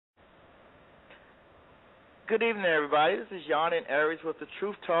Good evening, everybody. This is Jan and Aries with the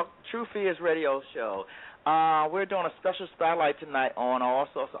Truth Talk, Truth Is Radio Show. We're doing a special spotlight tonight on all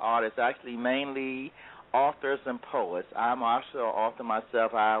sorts of artists, actually mainly authors and poets. I'm also an author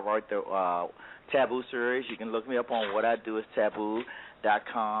myself. I write the Taboo series. You can look me up on what I do is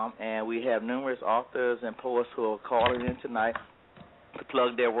taboo.com. And we have numerous authors and poets who are calling in tonight to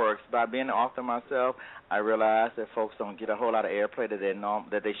plug their works. By being an author myself, I realize that folks don't get a whole lot of airplay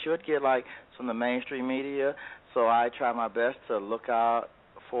that they should get, like from the mainstream media. So I try my best to look out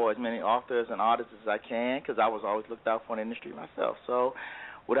for as many authors and artists as I can, because I was always looked out for in the industry myself. So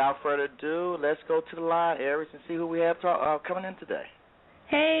without further ado, let's go to the line, Aries, and see who we have coming in today.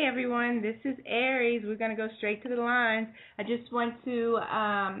 Hey, everyone. This is Aries. We're going to go straight to the lines. I just want to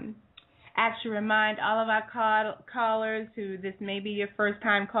actually remind all of our callers who this may be your first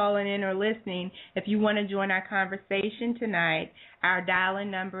time calling in or listening, if you want to join our conversation tonight, our dial-in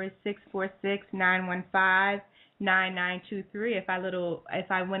number is 646-915-9923. If I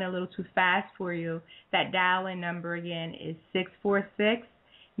went a little too fast for you, that dial-in number again is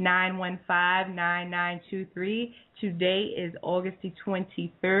 646-915-9923. Today is August the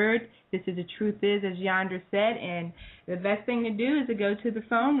 23rd. This is The Truth Is, as Yandra said, and the best thing to do is to go to the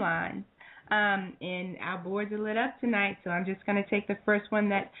phone lines. And our boards are lit up tonight, so I'm just going to take the first one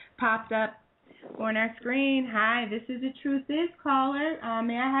that popped up on our screen. Hi, this is The Truth Is caller.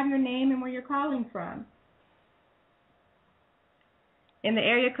 May I have your name and where you're calling from? In the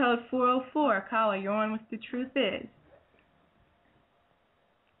area code 404, caller, you're on with The Truth Is.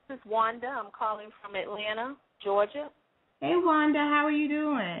 This is Wanda. I'm calling from Atlanta, Georgia. Hey, Wanda, how are you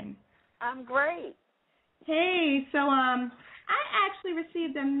doing? I'm great. Hey, so I actually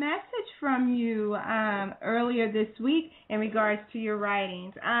received a message from you earlier this week in regards to your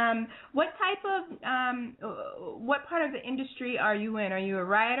writings. What part of the industry are you in? Are you a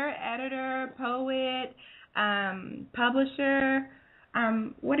writer, editor, poet, publisher?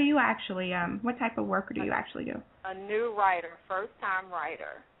 What are you actually? What type of work do you actually do? A new writer, first-time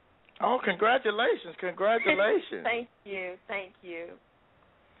writer. Oh, congratulations. Thank you.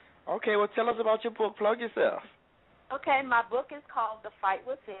 Okay, well, tell us about your book. Plug yourself. Okay, my book is called The Fight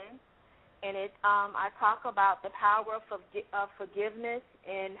Within, and I talk about the power of forgiveness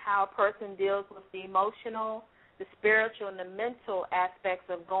and how a person deals with the emotional, the spiritual, and the mental aspects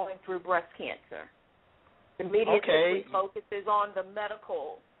of going through breast cancer. The media typically focuses on the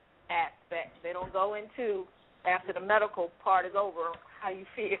medical aspect. They don't go into, after the medical part is over, how you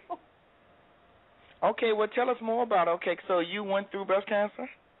feel. Okay, well, tell us more about it. Okay, so you went through breast cancer?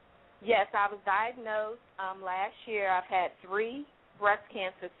 Yes, I was diagnosed last year. I've had 3 breast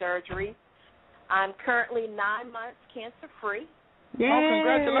cancer surgeries. I'm currently 9 months cancer-free. Yay. Oh,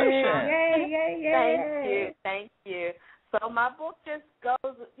 congratulations. Yay. Thank you. So my book just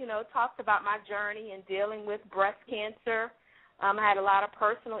goes, talks about my journey in dealing with breast cancer. I had a lot of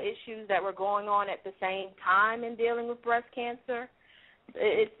personal issues that were going on at the same time in dealing with breast cancer.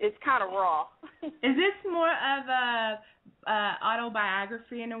 It's kind of raw. Is this more of a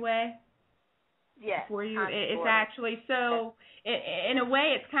autobiography in a way? Yes. For you, it's actually so. In a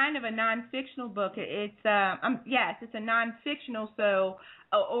way, it's kind of a non-fictional book. It's yes, it's a non-fictional. So,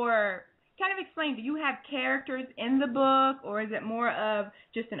 or kind of explain. Do you have characters in the book, or is it more of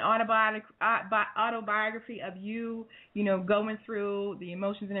just an autobiography of you, going through the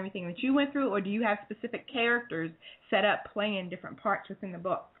emotions and everything that you went through, or do you have specific characters set up playing different parts within the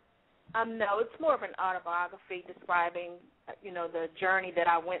book? No, it's more of an autobiography describing, the journey that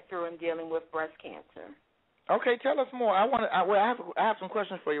I went through in dealing with breast cancer. Okay, tell us more. I have some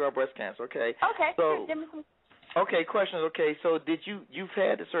questions for you about breast cancer. Okay. Okay. So, give me some. Okay, questions. Okay, so you've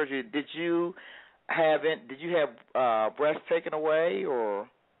had the surgery? Did you have breasts taken away, or?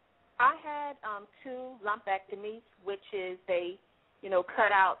 I had 2 lumpectomies, which is they,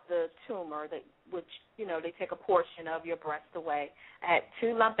 cut out the tumor, which they take a portion of your breast away. I had 2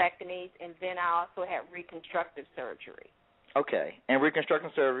 lumpectomies, and then I also had reconstructive surgery. Okay, and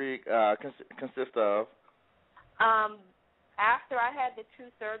reconstructive surgery consists of? After I had the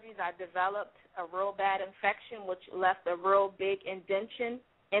 2 surgeries, I developed a real bad infection, which left a real big indentation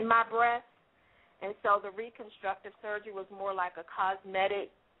in my breast. And so the reconstructive surgery was more like a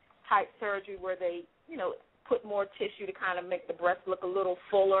cosmetic type surgery where they, put more tissue to kind of make the breast look a little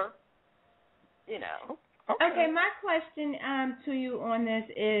fuller, Okay, my question to you on this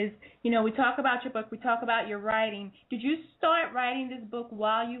is, we talk about your book, we talk about your writing. Did you start writing this book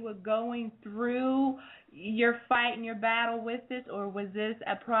while you were going through your fight and your battle with this, or was this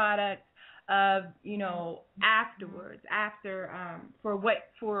a product of, afterwards,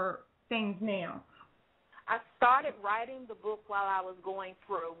 for things now? I started writing the book while I was going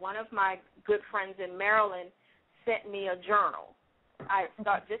through. One of my good friends in Maryland, sent me a journal. I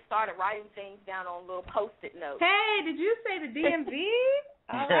just started writing things down on little Post-it notes. Hey, did you say the DMV?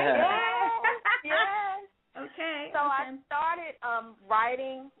 All right. Yes. Okay. So I started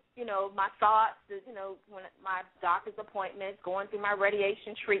writing, my thoughts, when my doctor's appointments, going through my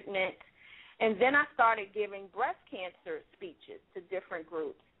radiation treatment, and then I started giving breast cancer speeches to different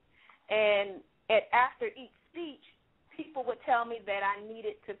groups. And after each speech, people would tell me that I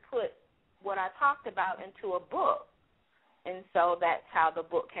needed to put what I talked about into a book. And so that's how the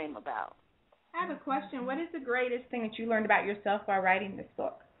book came about. I have a question. What is the greatest thing that you learned about yourself while writing this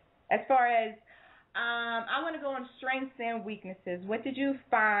book? As far as, I want to go on strengths and weaknesses. What did you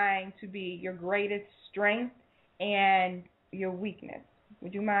find to be your greatest strength and your weakness?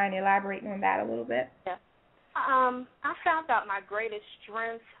 Would you mind elaborating on that a little bit? Yeah. I found out my greatest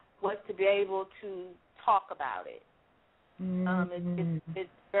strength was to be able to talk about it. It's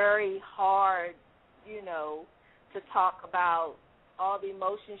very hard, to talk about all the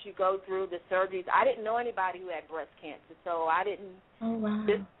emotions you go through, the surgeries. I didn't know anybody who had breast cancer, so I didn't. Oh, wow.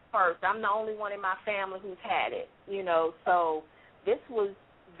 This first. I'm the only one in my family who's had it, so this was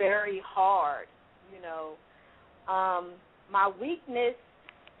very hard, My weakness,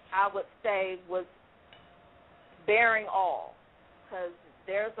 I would say, was bearing all, because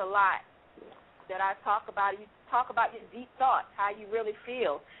there's a lot that I talk about. You talk about your deep thoughts, how you really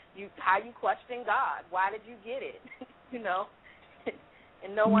feel, how you question God. Why did you get it?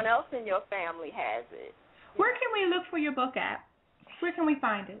 And no one else in your family has it. Where can we look for your book at? Where can we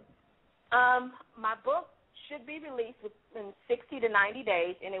find it? My book should be released within 60 to 90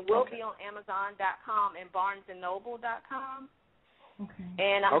 days, and it will be on Amazon.com and BarnesandNoble.com. Okay.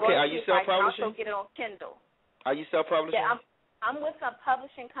 And I'm going are you self-publishing? also get it on Kindle. Are you self-publishing? Yeah, I'm with a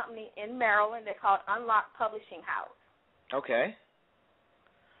publishing company in Maryland. They're called Unlock Publishing House. Okay.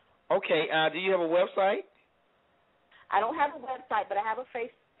 Okay. Do you have a website? I don't have a website, but I have a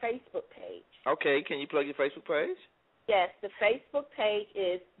Facebook page. Okay. Can you plug your Facebook page? Yes, the Facebook page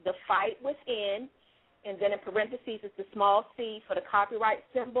is The Fight Within, and then in parentheses it's the small c for the copyright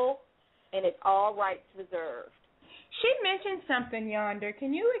symbol, and it's all rights reserved. She mentioned something yonder.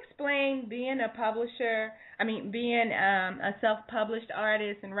 Can you explain being a self-published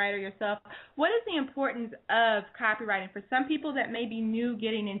artist and writer yourself? What is the importance of copywriting for some people that may be new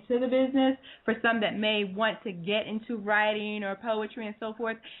getting into the business, for some that may want to get into writing or poetry and so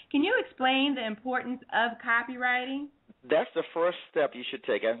forth? Can you explain the importance of copywriting? That's the first step you should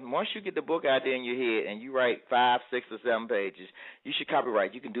take. And once you get the book out there in your head and you write 5, 6, or 7 pages, you should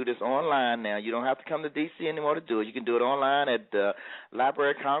copyright. You can do this online now. You don't have to come to D.C. anymore to do it. You can do it online at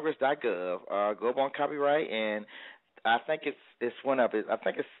libraryofcongress.gov. Go up on copyright, and I think it's went up. I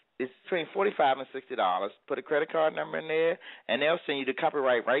think it's between $45 and $60. Put a credit card number in there, and they'll send you the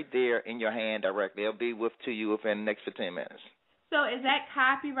copyright right there in your hand directly. It'll be to you within the next 15 minutes. So is that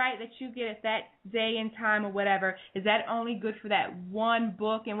copyright that you get at that day and time or whatever, is that only good for that one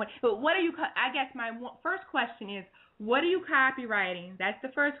book? But what are you, I guess my first question is, what are you copywriting? That's the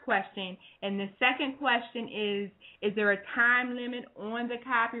first question. And the second question is there a time limit on the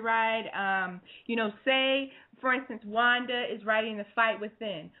copyright? Say, for instance, Wanda is writing The Fight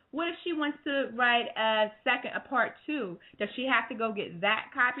Within. What if she wants to write a part 2? Does she have to go get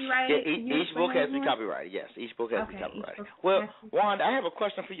that copyrighted? Yeah, each book has to be copyrighted, yes. Each book has to be copyrighted. Well, Wanda, I have a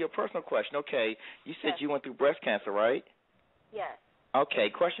question for you, a personal question. Okay, you said you went through breast cancer, right? Yes. Okay,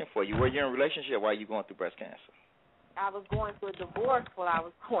 question for you. Were you in a relationship while you were going through breast cancer? I was going through a divorce while I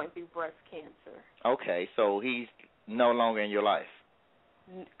was going through breast cancer. Okay, so he's no longer in your life?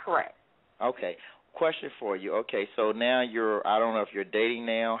 Correct. Okay. Question for you. Okay, so now I don't know if you're dating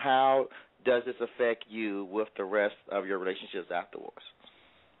now. How does this affect you with the rest of your relationships afterwards?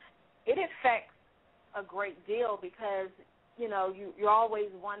 It affects a great deal because, you're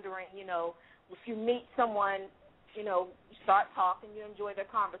always wondering, if you meet someone, you start talking, you enjoy their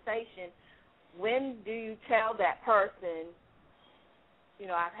conversation, when do you tell that person,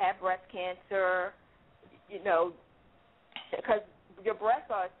 I've had breast cancer, because your breasts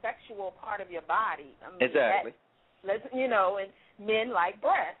are a sexual part of your body. I mean, exactly. And men like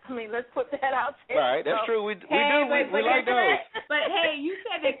breasts. I mean, let's put that out there. Right, that's true. We like those. But, hey, you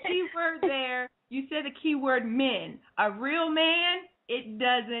said the key word there. You said the key word men. A real man, it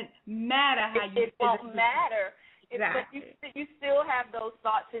doesn't matter how you It won't matter. Exactly. But you still have those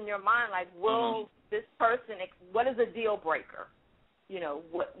thoughts in your mind, like, will this person, what is a deal breaker?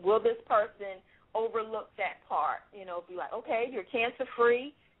 Will this person overlook that part, be like, okay, you're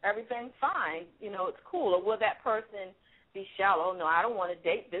cancer-free, everything's fine, it's cool. Or will that person be shallow? No, I don't want to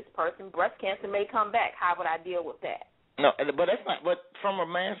date this person. Breast cancer may come back. How would I deal with that? No, but that's not. But from a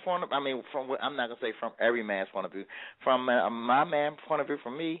man's point of, I mean, I'm not gonna say from every man's point of view. From my man's point of view,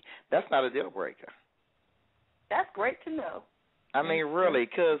 for me, that's not a deal breaker. That's great to know. I mean, really,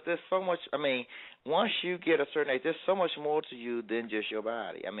 because there's so much. I mean, once you get a certain age, there's so much more to you than just your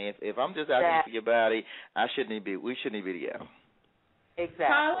body. I mean, if I'm just asking for your body, we shouldn't even be together. Exactly.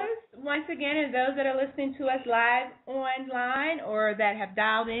 Callers, once again, and those that are listening to us live online or that have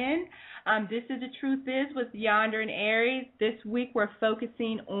dialed in, this is The Truth Is with Yonder and Aries. This week we're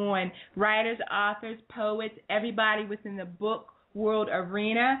focusing on writers, authors, poets, everybody within the book world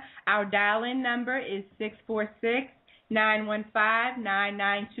arena. Our dial-in number is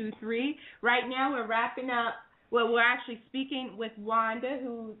 646-915-9923. Right now we're wrapping up. Well, we're actually speaking with Wanda,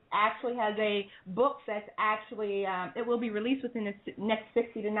 who actually has a book that's actually, it will be released within the next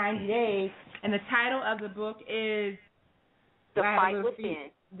 60 to 90 days, and the title of the book is The Fight Within.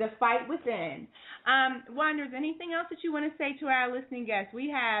 The Fight Within. Wanda, is there anything else that you want to say to our listening guests? We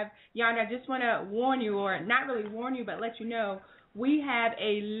have, Yonder, I just want to warn you, or not really warn you, but let you know, we have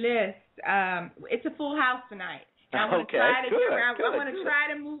a list. It's a full house tonight. I want to try to I want to try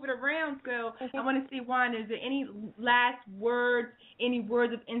to move it around. So I want to see, Wanda, is there any last words, any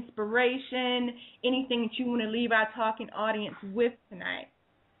words of inspiration, anything that you want to leave our talking audience with tonight?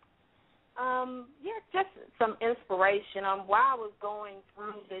 Yeah, just some inspiration. While I was going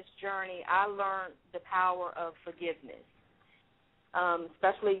through this journey, I learned the power of forgiveness,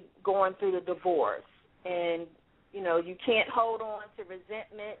 especially going through the divorce. And, you know, you can't hold on to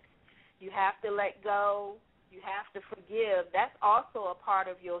resentment. You have to let go. You have to forgive. That's also a part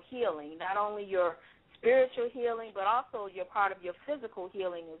of your healing, not only your spiritual healing, but also your part of your physical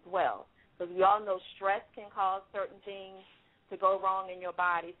healing as well. Because we all know stress can cause certain things to go wrong in your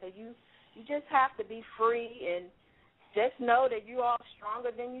body. So you just have to be free and just know that you are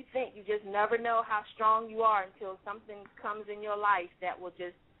stronger than you think. You just never know how strong you are until something comes in your life that will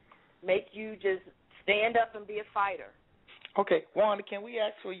just make you just stand up and be a fighter. Okay, Wanda, can we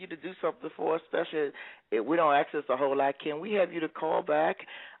ask for you to do something for us, especially if we don't access a whole lot? Can we have you to call back?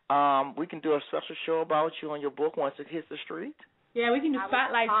 We can do a special show about you on your book once it hits the street. Yeah, we can do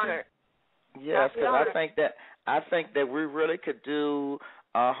spotlight. Yes, because I think that we really could do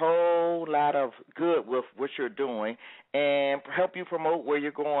a whole lot of good with what you're doing and help you promote where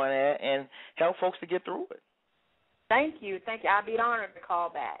you're going at and help folks to get through it. Thank you. I'd be honored to call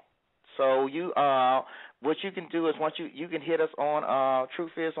back. So you, what you can do is once you can hit us on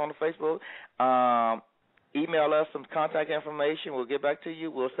Truth Is on the Facebook, email us some contact information. We'll get back to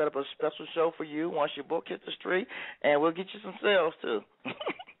you. We'll set up a special show for you once your book hits the street, and we'll get you some sales too.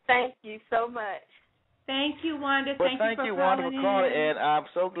 Thank you so much. Thank you, Wanda. Well, thank you, Wanda, for calling, in. and I'm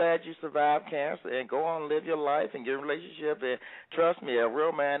so glad you survived cancer. And go on and live your life and get a relationship. And trust me, a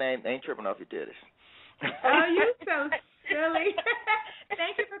real man ain't tripping off your titties. Oh, you're so silly.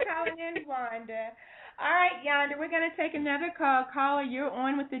 Thank you for calling in, Wanda. All right, Yonder, we're going to take another call. Caller, you're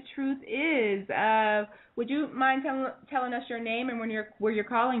on with The Truth Is. Would you mind telling us your name and where you're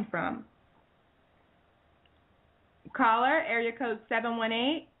calling from? Caller, area code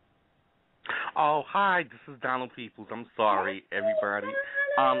 718. Oh, hi, this is Donald Peoples. I'm sorry, everybody.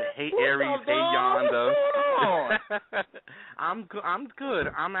 Hey, Aries. Hey, Yonda. I'm good.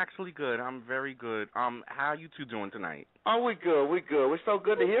 I'm actually good. I'm very good. How you two doing tonight? Oh, we're good. We're so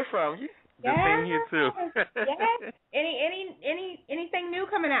good to hear from you. The same here too. Yeah. Anything new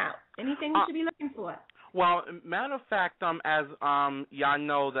coming out? Anything we should be looking for? Well, matter of fact, as y'all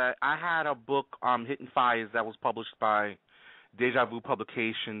know that I had a book, Hitting Fires, that was published by Deja Vu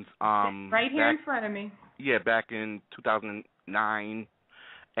Publications. Right here in front of me. Yeah, back in 2009,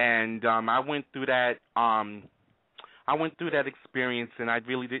 and I went through that. I went through that experience, and I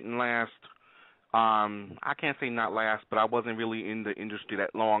really didn't last. I can't say not last, but I wasn't really in the industry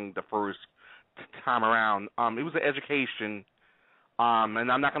that long the first time around. It was an education,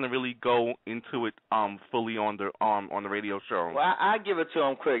 and I'm not going to really go into it fully on the radio show. Well, I give it to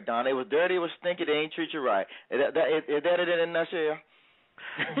them quick, Don. It was dirty, it was stinky, they ain't treat you right. Is that it in a nutshell?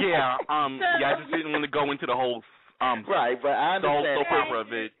 Yeah, I just didn't want to go into the whole right, but I understand the whole soap opera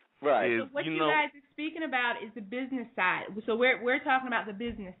of it. Right. So what you guys are speaking about is the business side. So we're talking about the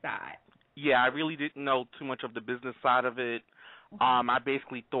business side. Yeah, I really didn't know too much of the business side of it. I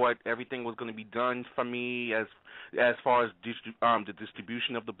basically thought everything was going to be done for me as far as the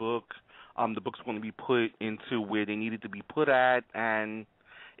distribution of the book. The book's going to be put into where they needed to be put at, and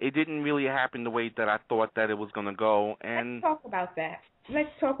it didn't really happen the way that I thought that it was going to go. And let's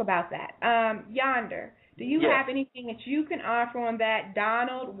talk about that. Yonder, do you have anything that you can offer on that?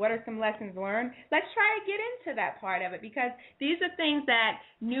 Donald, what are some lessons learned? Let's try to get into that part of it, because these are things that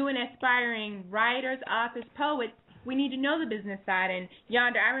new and aspiring writers, authors, poets we need to know the business side. And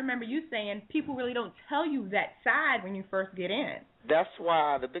Yonder, I remember you saying people really don't tell you that side when you first get in. That's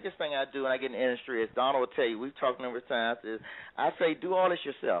why the biggest thing I do when I get in the industry is Donald will tell you, we've talked numerous times, is I say do all this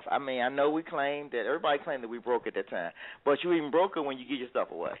yourself. I mean, I know we claim that, everybody claimed that we broke at that time, but you even broke it when you give your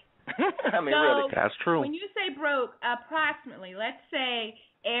stuff away. I mean, so, really. That's true. When you say broke, approximately, let's say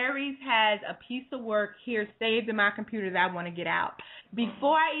Aries has a piece of work here saved in my computer that I want to get out.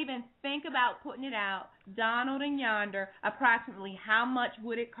 Before I even think about putting it out, Donald and Yonder, approximately how much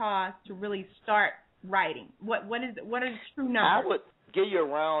would it cost to really start writing? What are the true numbers? I would give you a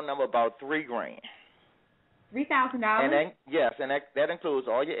round number about $3,000. $3,000. And then, yes, and that includes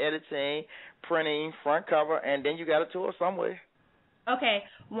all your editing, printing, front cover, and then you got a tour somewhere. Okay,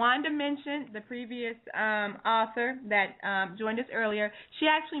 Wanda mentioned the previous author that joined us earlier. She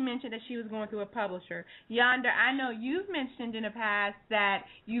actually mentioned that she was going through a publisher. Yonder, I know you've mentioned in the past that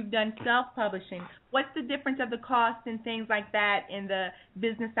you've done self-publishing. What's the difference of the cost and things like that in the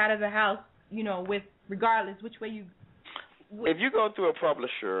business side of the house, with regardless which way you... If you go through a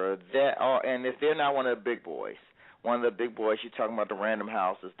publisher, and if they're not one of the big boys, you're talking about the Random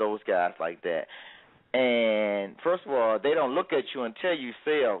Houses, those guys like that. And first of all, they don't look at you until you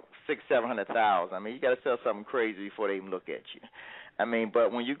sell 600,000-700,000. I mean, you got to sell something crazy before they even look at you. I mean,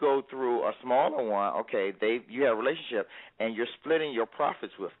 but when you go through a smaller one, okay, you have a relationship and you're splitting your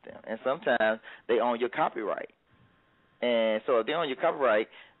profits with them. And sometimes they own your copyright. And so if they own your copyright,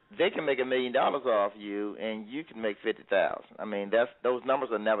 they can make $1 million off you, and you can make 50,000. I mean, those numbers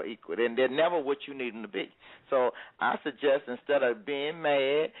are never equal, and they're never what you need them to be. So I suggest instead of being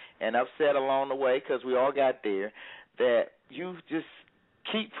mad and upset along the way, because we all got there, that you just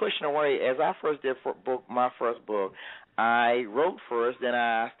keep pushing away. As I first did my first book, I wrote first, then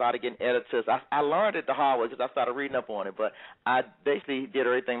I started getting editors. I learned it the hard way because I started reading up on it, but I basically did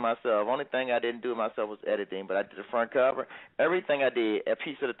everything myself. Only thing I didn't do myself was editing, but I did the front cover. Everything I did, a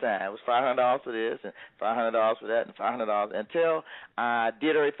piece at a time. It was $500 for this and $500 for that and $500. Until I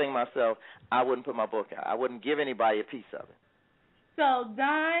did everything myself, I wouldn't put my book out. I wouldn't give anybody a piece of it. So,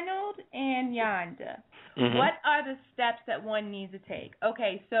 Donald and Yonda, what are the steps that one needs to take?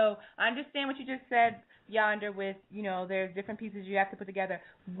 Okay, so I understand what you just said, Yonder, with, there's different pieces you have to put together.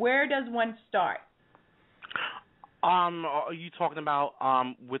 Where does one start? Are you talking about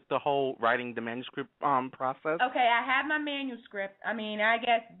with the whole writing the manuscript process? Okay, I have my manuscript. I mean, I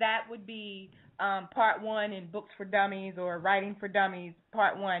guess that would be part one in Books for Dummies or Writing for Dummies.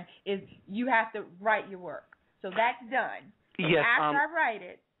 Part one is you have to write your work. So that's done. Yes. After I write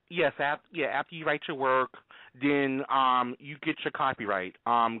it. Yes. After you write your work, then you get your copyright.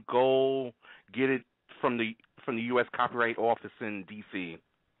 Go get it from the U.S. Copyright Office in D.C.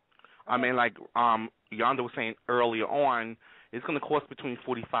 I mean, like Yonder was saying earlier on, it's going to cost between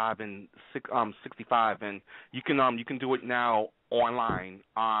 $45 and $65, and you can do it now online.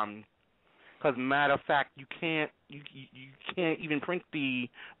 Because matter of fact, you can't even print the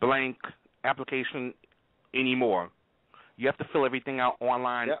blank application anymore. You have to fill everything out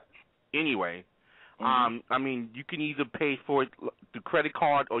online anyway. I mean, you can either pay for it through credit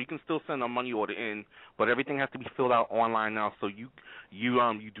card, or you can still send a money order in, but everything has to be filled out online now. So you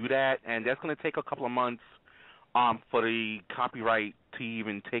do that, and that's going to take a couple of months for the copyright to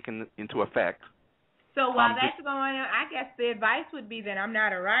even take into effect. So while that's going on, I guess the advice would be that I'm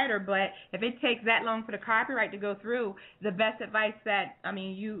not a writer, but if it takes that long for the copyright to go through, the best advice that,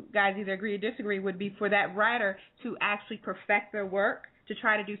 you guys either agree or disagree, would be for that writer to actually perfect their work, to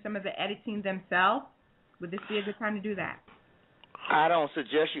try to do some of the editing themselves. Would this be a good time to do that? I don't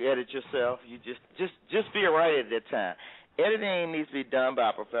suggest you edit yourself. You just be a writer at that time. Editing needs to be done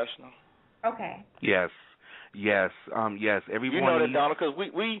by a professional. Okay. Yes. Everyone. You know that, Donald, because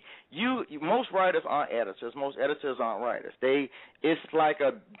most writers aren't editors. Most editors aren't writers. It's like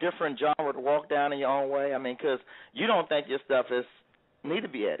a different genre to walk down in your own way. I mean, because you don't think your stuff need to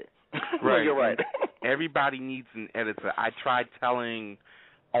be edited. Right. You're right. Everybody needs an editor. I tried telling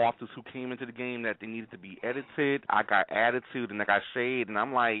authors who came into the game that they needed to be edited. I got attitude and I got shade, and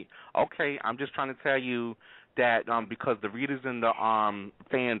I'm like, okay, I'm just trying to tell you that because the readers and the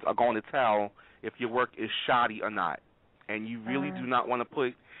fans are going to tell if your work is shoddy or not. And you really do not want to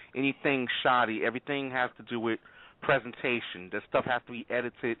put anything shoddy. Everything has to do with presentation. The stuff has to be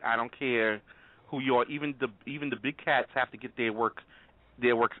edited. I don't care who you are. Even the big cats have to get their works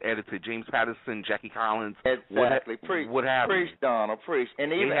edited. James Patterson, Jackie Collins. Exactly. Preach, Donald, preach.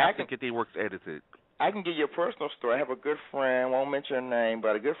 And even they have to get their works edited. I can give you a personal story. I have a good friend, won't mention her name,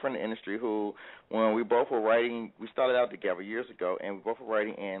 but a good friend in the industry who, when we both were writing, we started out together years ago, and we both were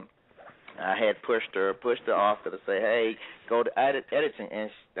writing, and I had pushed the author to say, hey, go to editing,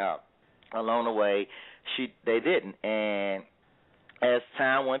 and along the way, they didn't. And as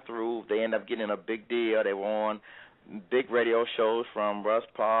time went through, they ended up getting a big deal. They were on big radio shows from Russ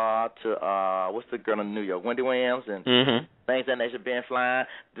Parr to what's the girl in New York, Wendy Williams, and things that nature.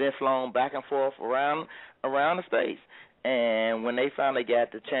 Been flown back and forth around the states. And when they finally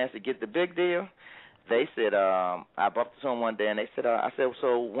got the chance to get the big deal, they said, I bumped into them one day, and they said, I said,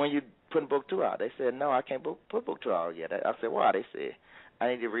 so when you putting book 2 out? They said, no, I can't put book 2 out yet. I said, why? They said, I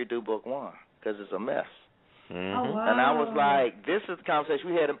need to redo book 1 because it's a mess. Oh, wow. And I was like, this is the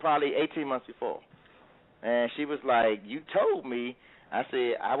conversation we had in probably 18 months before. And she was like, you told me. I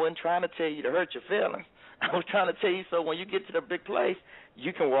said, I wasn't trying to tell you to hurt your feelings. I was trying to tell you so when you get to the big place,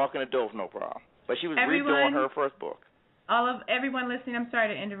 you can walk in the door with no problem. But she was redoing her first book. Everyone listening, I'm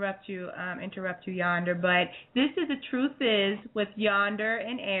sorry to interrupt you, Yonder, but this is The Truth Is with Yonder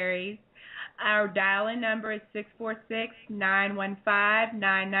and Aries. Our dial-in number is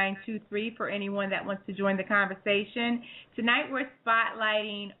 646-915-9923 for anyone that wants to join the conversation. Tonight we're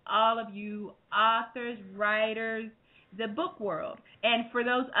spotlighting all of you authors, writers, the book world. And for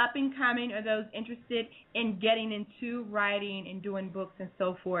those up and coming or those interested in getting into writing and doing books and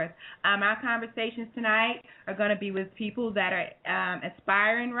so forth, our conversations tonight are going to be with people that are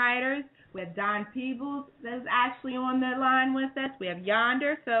aspiring writers. We have Don Peebles that's actually on the line with us. We have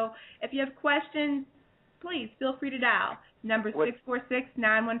Yonder. So if you have questions, please feel free to dial. Number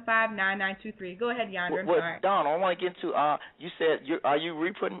 646-915-9923. Go ahead, Yonder. I'm sorry. Don, I want to get into, you said, are you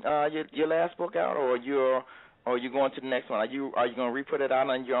re-putting your last book out, or are you going to the next one? Are you going to re-put it out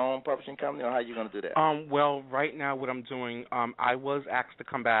on your own publishing company, or how are you going to do that? Well, right now what I'm doing, I was asked to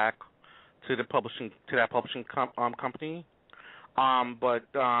come back to that publishing company, but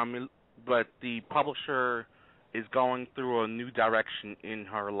the publisher is going through a new direction in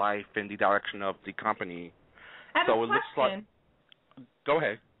her life and the direction of the company. I have a question. Looks like. Go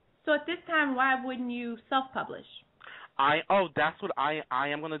ahead. So at this time, why wouldn't you self-publish? That's what I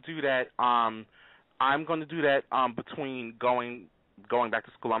am going to do that. I'm going to do that between going back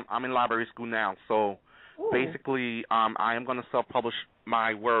to school. I'm in library school now, so basically I am going to self-publish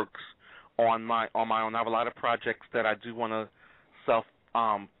my works on my own. I have a lot of projects that I do want to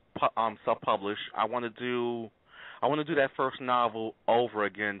self-publish. I want to do that first novel over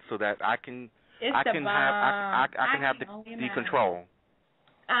again so that I can have the control.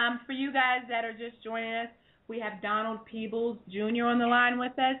 For you guys that are just joining us, we have Donald Peebles Jr. on the line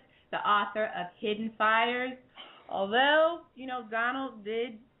with us, the author of Hidden Fires. Although, Donald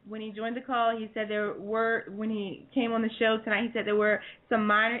did, when he joined the call, he said when he came on the show tonight, he said there were some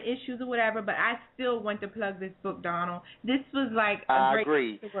minor issues or whatever, but I still want to plug this book, Donald. This was like a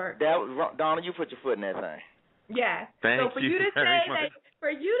great piece of work. Donald, you put your foot in that thing. Yeah. Thank you to say much. For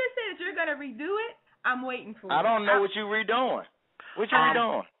you to say that you're going to redo it, I'm waiting for it. I don't know what you're redoing. What you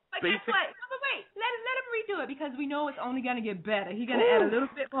redoing? But guess what? No, but wait. Let him redo it because we know it's only going to get better. He's going to add a little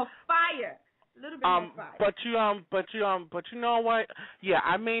bit more fire. But you know what? Yeah,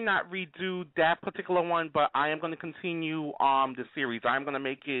 I may not redo that particular one, but I am going to continue the series. I'm going to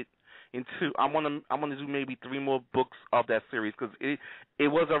make it into. I'm going to do maybe 3 more books of that series because it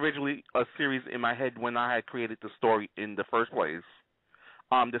was originally a series in my head when I had created the story in the first place.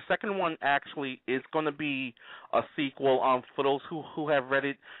 The second one actually is going to be a sequel. For those who have read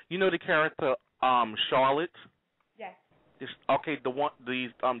it, you know the character Charlotte. Yes. Okay,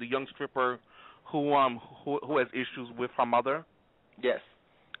 the young stripper who has issues with her mother. Yes.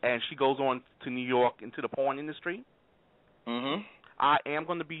 And she goes on to New York into the porn industry. Mhm. I am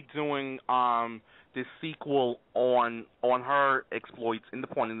going to be doing this sequel on her exploits in the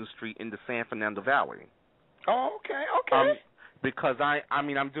porn industry in the San Fernando Valley. Oh, okay. Because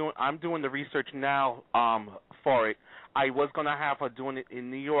I'm doing the research now for it. I was going to have her doing it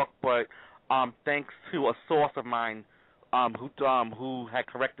in New York, but thanks to a source of mine who had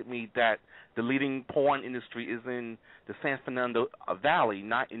corrected me that the leading porn industry is in the San Fernando Valley,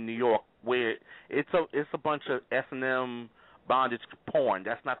 not in New York, where it's a bunch of S&M bondage porn.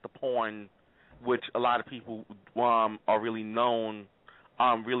 That's not the porn which a lot of people are really know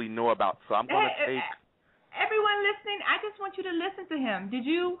about. So I'm going to take. Everyone listening, I just want you to listen to him.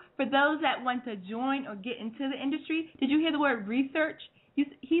 For those that want to join or get into the industry, did you hear the word research?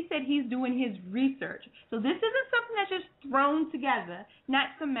 He said he's doing his research. So this isn't something that's just thrown together, not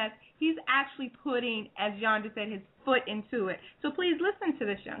some mess. He's actually putting, as Yonder said, his foot into it. So please listen to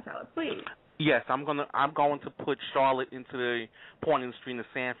this young fellow, please. Yes, I'm going to put Charlotte into the porn industry in the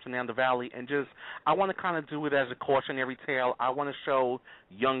San Fernando Valley, and I want to kind of do it as a cautionary tale. I want to show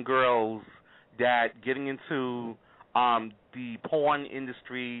young girls that getting into the porn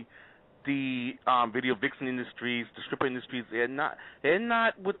industry the video vixen industries, the stripper industries, they're not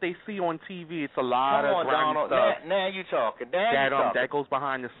what they see on TV. It's a lot Come of on, grimy Donald. stuff. Now you talking. That goes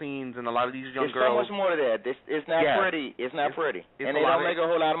behind the scenes, and a lot of these young There's girls. so much more to that. It's not pretty. It's not pretty, and they don't make a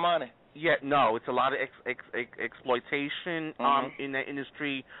whole lot of money. Yeah, no, it's a lot of exploitation in that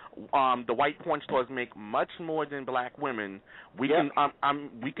industry. The white porn stars make much more than black women. We can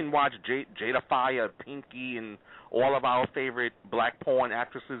watch Jada Fire, Pinky, and all of our favorite black porn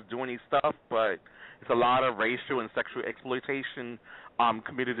actresses doing these stuff, but it's a lot of racial and sexual exploitation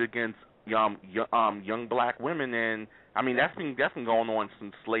committed against young black women, and I mean that's been going on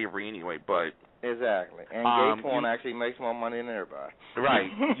since slavery anyway, but. Exactly, and gay porn actually makes more money than everybody.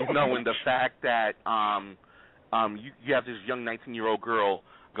 Right, and the fact that you have this young 19-year-old girl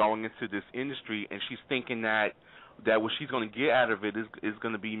going into this industry, and she's thinking that what she's going to get out of it is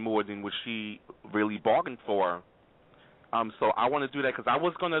going to be more than what she really bargained for. So I want to do that because I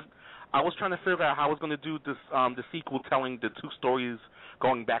was trying to figure out how I was going to do this the sequel, telling the two stories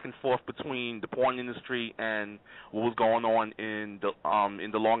going back and forth between the porn industry and what was going on in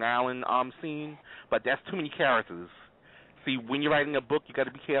the Long Island scene, but that's too many characters. See, when you're writing a book, you got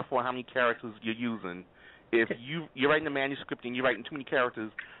to be careful how many characters you're using. If you're writing a manuscript and you're writing too many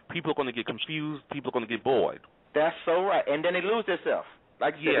characters, people are going to get confused. People are going to get bored. That's so right, and then they lose themselves.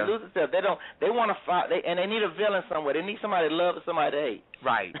 Like you said, they lose themselves. They want to fight, and they need a villain somewhere. They need somebody to love and somebody to hate.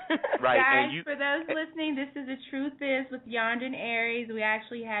 Right. Guys, for those listening, this is The Truth Is with Yonder and Aries. We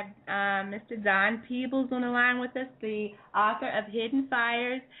actually have Mr. Don Peebles on the line with us, the author of Hidden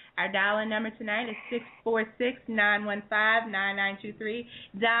Fires. Our dial-in number tonight is 646-915-9923.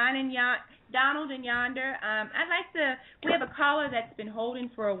 Donald and Yonder, we have a caller that's been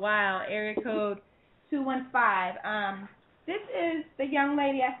holding for a while, area code 215. This is the young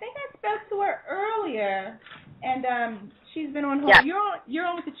lady. I think I spoke to her earlier, and she's been on hold. Yeah. You're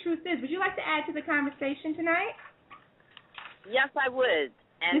on with The Truth Is. Would you like to add to the conversation tonight? Yes, I would.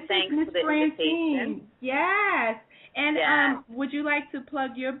 And this thanks is for the invitation. Yes. And would you like to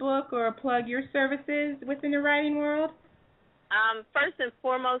plug your book or plug your services within the writing world? First and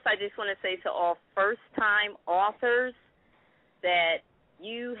foremost, I just want to say to all first-time authors that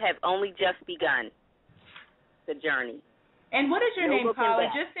you have only just begun the journey. And what is your name, caller?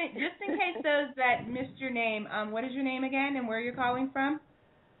 Just in case those that missed your name, what is your name again and where you're calling from?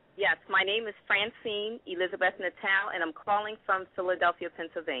 Yes, my name is Francine Elizabeth Natal, and I'm calling from Philadelphia,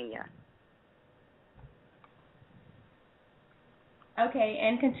 Pennsylvania. Okay,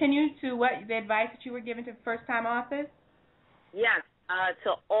 and continue to the advice that you were given to first-time authors? Yes,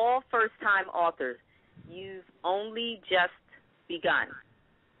 to all first-time authors, you've only just begun.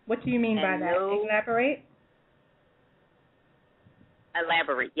 What do you mean by that? Elaborate?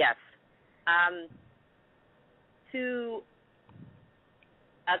 Elaborate, yes. To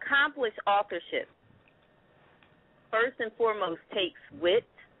accomplish authorship, first and foremost, takes wit.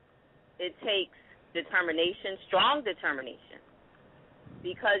 It takes determination, strong determination,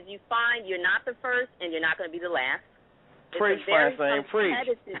 because you find you're not the first and you're not going to be the last. Preach, Francine, preach.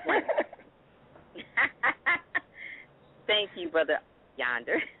 Thank you, Brother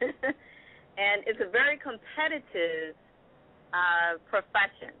Yonder. And it's a very competitive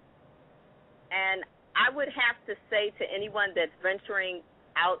profession. And I would have to say to anyone that's venturing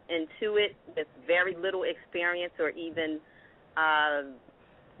out into it with very little experience, or even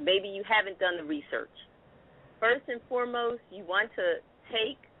maybe you haven't done the research, first and foremost, you want to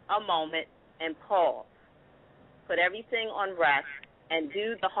take a moment and pause, put everything on rest, and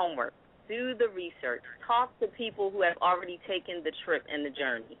do the homework, do the research, talk to people who have already taken the trip and the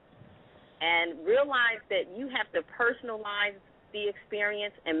journey, and realize that you have to personalize the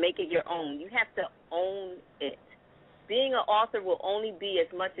experience and make it your own. You have to own it. Being an author will only be as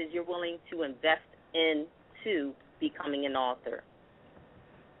much as you're willing to invest into becoming an author.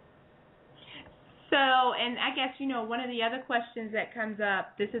 So, and I guess, one of the other questions that comes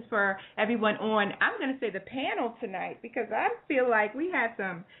up, this is for everyone on, I'm going to say the panel tonight, because I feel like we have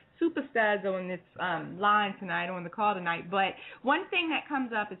some superstars on this line tonight, on the call tonight. But one thing that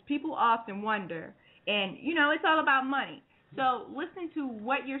comes up is people often wonder, and, it's all about money. So listen to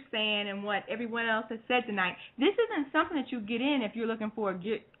what you're saying and what everyone else has said tonight. This isn't something that you get in if you're looking for a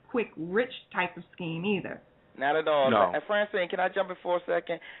get-quick-rich type of scheme either. Not at all. No. Francine, can I jump in for a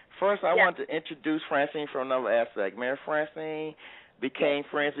second? First, I want to introduce Francine from another aspect. Mary Francine became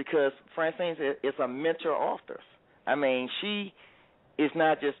friends because Francine is a mentor of authors. I mean, she is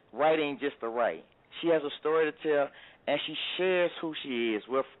not just writing just to write. She has a story to tell, and she shares who she is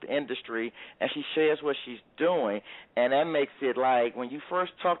with the industry, and she shares what she's doing, and that makes it like when you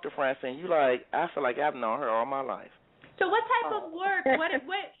first talk to Francine, I feel like I've known her all my life. So what type of work? What?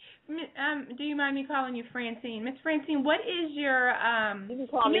 Do you mind me calling you Francine? Miss Francine, what is your You can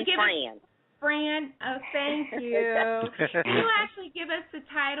call me Fran. Fran, oh, thank you. Can you actually give us the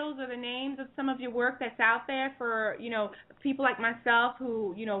titles or the names of some of your work that's out there for, people like myself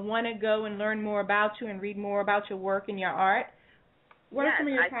who, want to go and learn more about you and read more about your work and your art? What are some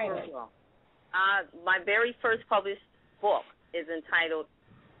of your titles? Sure will. My very first published book is entitled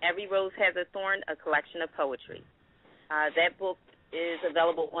Every Rose Has a Thorn, a Collection of Poetry. That book is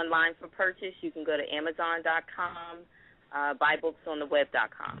available online for purchase. You can go to Amazon.com,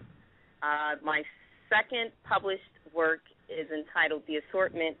 buybooksontheweb.com. My second published work is entitled The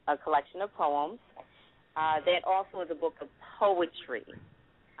Assortment, a Collection of Poems. That also is a book of poetry.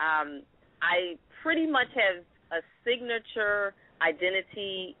 I pretty much have a signature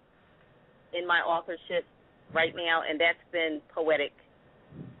identity in my authorship right now, and that's been poetic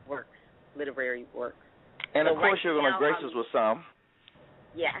works, literary works. And, of course, you're going to grace us with some.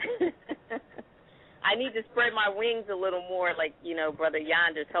 Yeah. I need to spread my wings a little more, like Brother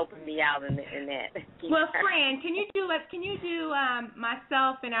Yonder's helping me out in that. Well, Fran, can you do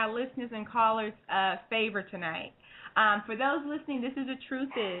myself and our listeners and callers a favor tonight? For those listening, this is The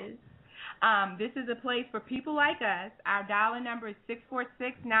Truth Is. This is a place for people like us. Our dial-in number is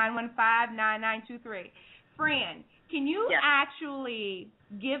 646-915-9923. Fran, can you actually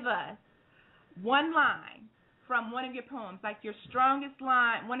give us one line from one of your poems, like your strongest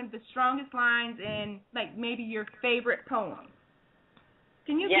line, one of the strongest lines in, like, maybe your favorite poem?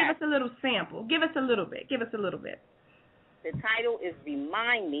 Can you give us a little sample? Give us a little bit. The title is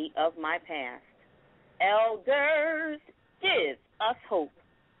Remind Me of My Past. Elders, give us hope.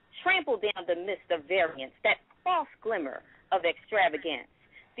 Trample down the mist of variance, that false glimmer of extravagance,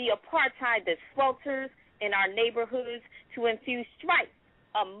 the apartheid that swelters in our neighborhoods to infuse strife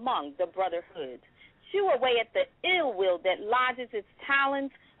among the brotherhoods. Chew away at the ill will that lodges its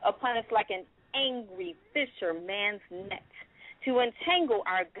talons upon us like an angry fisherman's net, to entangle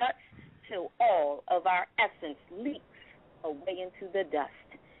our guts till all of our essence leaks away into the dust.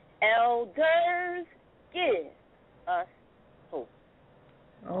 Elders, give us hope.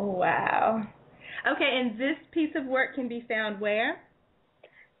 Oh, wow. Okay, and this piece of work can be found where?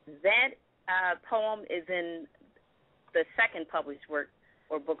 That poem is in the second published work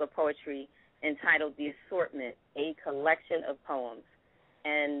or book of poetry entitled The Assortment, a Collection of Poems.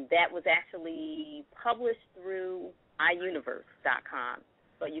 And that was actually published through iUniverse.com.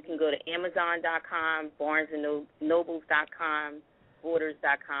 But you can go to Amazon.com, BarnesandNobles.com,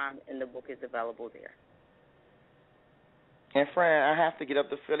 Borders.com, and the book is available there. And, Fran, I have to get up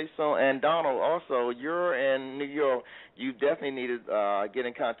to Philly soon. And, Donald, also, you're in New York. You definitely need to get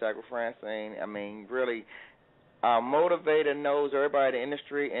in contact with Francine. I mean, really, motivator, knows everybody in the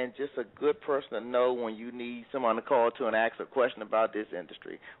industry, and just a good person to know when you need someone to call to and ask a question about this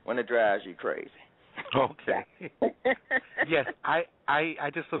industry when it drives you crazy. Okay. Yes, I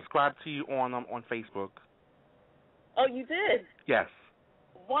just subscribed to you on Facebook. Oh, you did? Yes.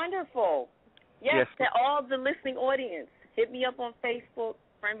 Wonderful. Yes, to all the listening audience, hit me up on Facebook,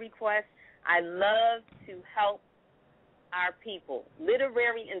 friend request. I love to help our people.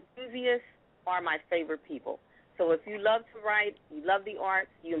 Literary enthusiasts are my favorite people. So if you love to write, you love the arts,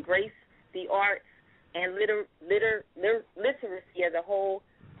 you embrace the arts and literacy as a whole,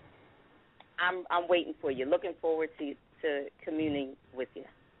 I'm waiting for you. Looking forward to communing with you.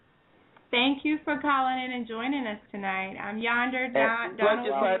 Thank you for calling in and joining us tonight. I'm Yonder. Plug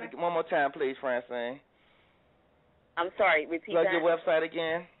your site one more time, please, Francine. I'm sorry, repeat plug that. Plug your website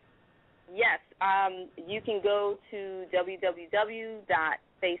again. Yes, you can go to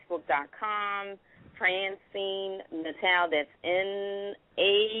www.facebook.com, Francine Natal, that's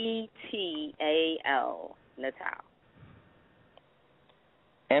Natal, Natal.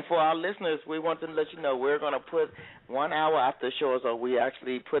 And for our listeners, we want to let you know we're going to put 1 hour after the show, so we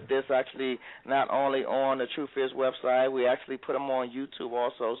actually put this not only on the Truth Is website, we actually put them on YouTube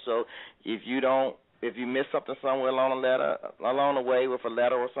also. So if you miss something somewhere along the way with a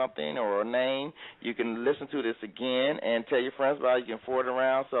letter or something or a name, you can listen to this again and tell your friends about it. You can forward it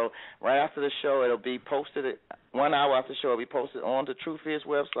around. So right after the show, it'll be posted. 1 hour after the show, it'll be posted on the Truth Is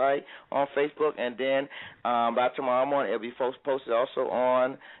website on Facebook, and then by tomorrow morning, it'll be posted also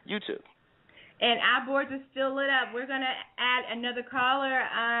on YouTube. And our boards are still lit up. We're going to add another caller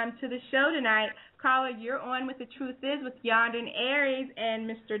to the show tonight. Caller, you're on with The Truth Is with Yonder and Aries and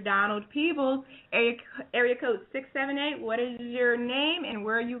Mr. Donald Peebles. Area code 678. What is your name and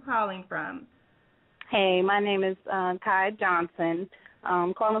where are you calling from? Hey, my name is Kai Johnson.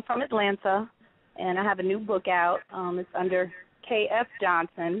 I'm calling from Atlanta, and I have a new book out. It's under K.F.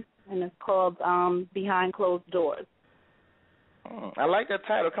 Johnson, and it's called Behind Closed Doors. I like that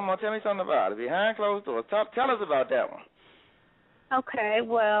title. Come on, tell me something about it. Behind Closed Doors. Tell us about that one. Okay,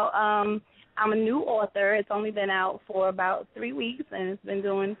 well, I'm a new author. It's only been out for about 3 weeks, and it's been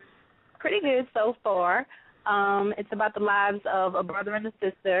doing pretty good so far. It's about the lives of a brother and a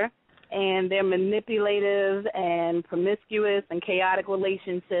sister and their manipulative and promiscuous and chaotic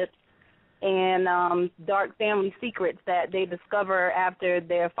relationships and dark family secrets that they discover after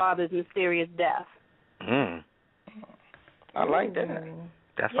their father's mysterious death. I like that.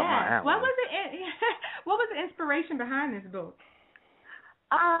 That's on my alley. What was the inspiration behind this book?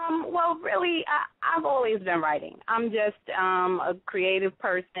 Well, really, I've always been writing. I'm just a creative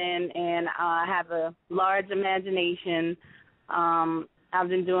person, and I have a large imagination. I've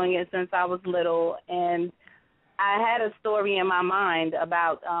been doing it since I was little, and I had a story in my mind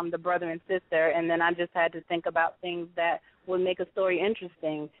about the brother and sister, and then I just had to think about things that would make a story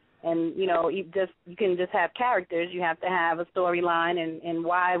interesting. And, you know, you can just have characters. You have to have a storyline, and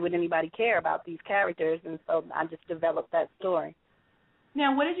why would anybody care about these characters? And so I just developed that story.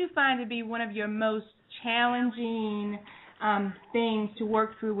 Now, what did you find to be one of your most challenging things to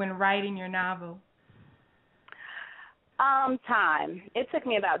work through when writing your novel? Time. It took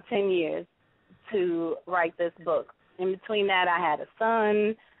me about 10 years to write this book. In between that, I had a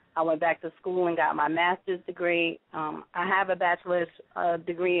son. I went back to school and got my master's degree. I have a bachelor's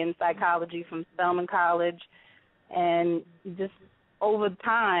degree in psychology from Spelman College. And just over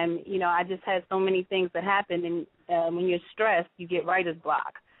time, you know, I just had so many things that happened. And when you're stressed, you get writer's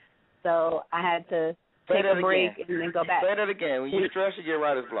block. So I had to take a break and then go back. Say that again. When you're stressed, you get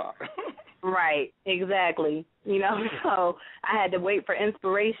writer's block. Right, exactly. You know, so I had to wait for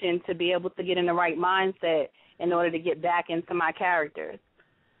inspiration to be able to get in the right mindset in order to get back into my characters.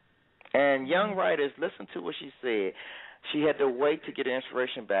 And young writers, listen to what she said. She had to wait to get her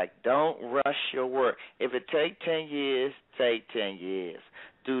inspiration back. Don't rush your work. If it takes 10 years, take 10 years.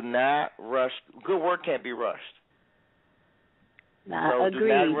 Do not rush. Good work can't be rushed. So agreed. Do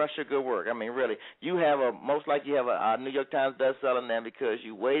not rush your good work. I mean, really, you have most likely you have a New York Times bestseller now because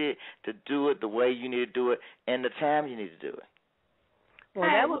you waited to do it the way you need to do it and the time you need to do it. Well,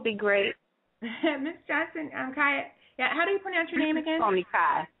 that would be great. Miss Johnson, Kai, how do you pronounce your name again? Call me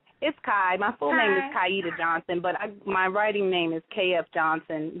Kai. It's Kai. My full name is Kaida Johnson, but my writing name is KF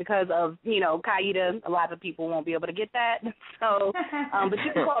Johnson because of, you know, Kaida. A lot of people won't be able to get that. So, but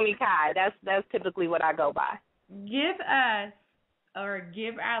you can call me Kai. That's typically what I go by. Give us or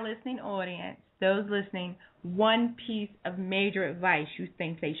give our listening audience, those listening, one piece of major advice you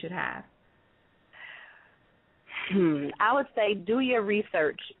think they should have. I would say do your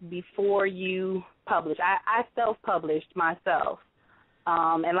research before you publish. I self-published myself.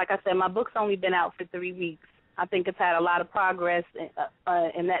 And like I said, my book's only been out for 3 weeks. I think it's had a lot of progress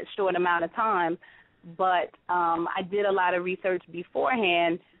in that short amount of time. But I did a lot of research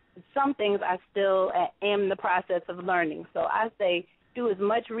beforehand. Some things I still am in the process of learning. So I say do as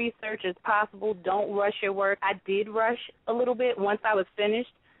much research as possible. Don't rush your work. I did rush a little bit. Once I was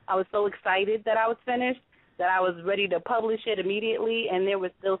finished, I was so excited that I was finished that I was ready to publish it immediately, and there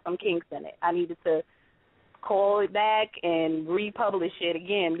was still some kinks in it. I needed to call it back and republish it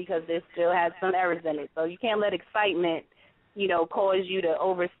again because there still had some errors in it. So you can't let excitement, you know, cause you to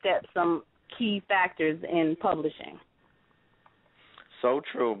overstep some key factors in publishing. So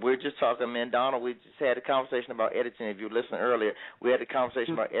true. We're just talking, man, Donald, we just had a conversation about editing. If you listened earlier, we had a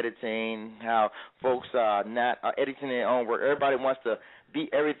conversation about editing, how folks are not editing their own work. Everybody wants to be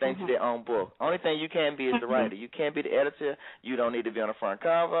everything to their own book. Only thing you can be is the writer. You can't be the editor. You don't need to be on the front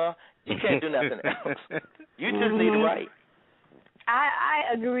cover. You can't do nothing else. You just need to write.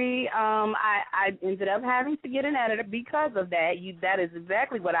 I agree. I ended up having to get an editor because of that. That is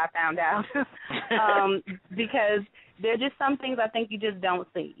exactly what I found out. Because there are just some things I think you just don't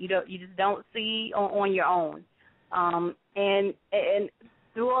see. You just don't see on your own. And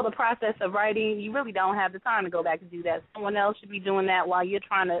through all the process of writing, you really don't have the time to go back and do that. Someone else should be doing that while you're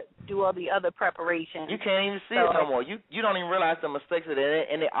trying to do all the other preparation. You can't even see it no more. You don't even realize the mistakes are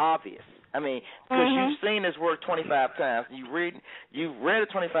there, and they're obvious. I mean, because you've seen this work 25 times. You've read it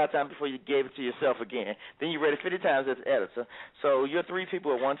 25 times before you gave it to yourself again. Then you read it 50 times as editor. So you're 3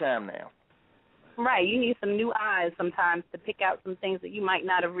 people at one time now. Right. You need some new eyes sometimes to pick out some things that you might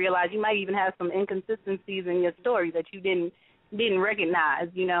not have realized. You might even have some inconsistencies in your story that you didn't recognize,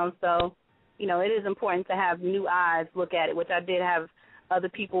 you know. So, you know, it is important to have new eyes look at it, which I did have other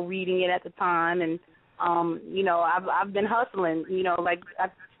people reading it at the time. And, you know, I've been hustling, you know, like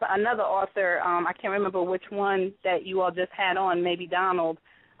another author, I can't remember which one that you all just had on, maybe Donald,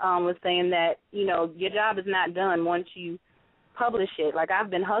 was saying that, you know, your job is not done once you publish it. Like, I've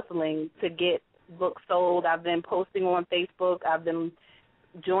been hustling to get books sold. I've been posting on Facebook. I've been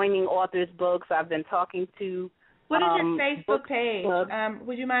joining authors' books. I've been talking to What is your Facebook page? Clubs.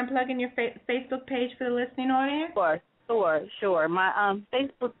 Would you mind plugging your Facebook page for the listening audience? Sure. My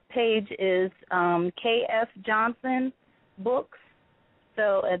Facebook page is KF Johnson Books.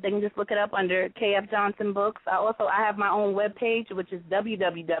 So they can just look it up under KF Johnson Books. I have my own webpage, which is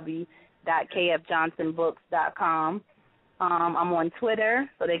www.kfjohnsonbooks.com. I'm on Twitter,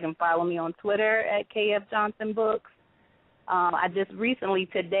 so they can follow me on Twitter at KF Johnson Books. I just recently,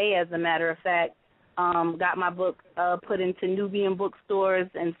 today, as a matter of fact, got my book put into Nubian bookstores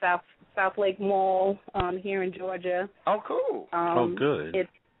in South Lake Mall here in Georgia. Oh, cool. Good.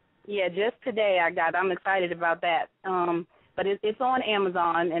 Just today I'm excited about that. But it's on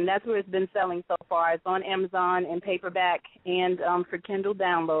Amazon, and that's where it's been selling so far. It's on Amazon in paperback and for Kindle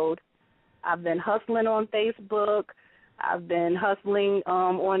download. I've been hustling on Facebook. I've been hustling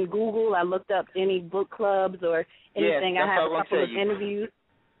on Google. I looked up any book clubs or anything. Yes, I have a couple of interviews.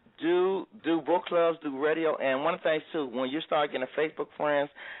 Do book clubs, do radio, and one of the things, too, when you start getting Facebook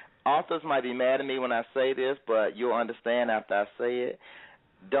friends, authors might be mad at me when I say this, but you'll understand after I say it.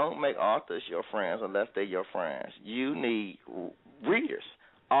 Don't make authors your friends unless they're your friends. You need readers.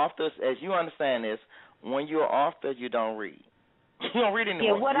 Authors, as you understand this, when you're an author, you don't read. You don't read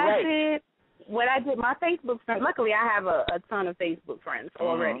anymore. Yeah, what I did, my Facebook friends, luckily I have a ton of Facebook friends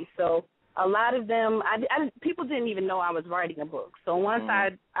already, so a lot of them, people didn't even know I was writing a book. So once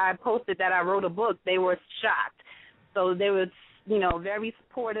I posted that I wrote a book, they were shocked. So they were, very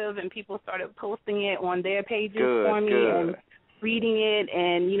supportive, and people started posting it on their pages for me and reading it,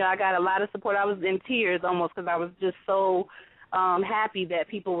 and, I got a lot of support. I was in tears almost because I was just so happy that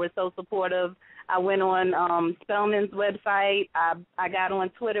people were so supportive. I went on Spellman's website. I got on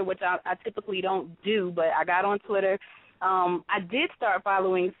Twitter, which I typically don't do, but I got on Twitter. I did start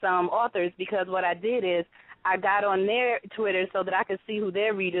following some authors because what I did is I got on their Twitter so that I could see who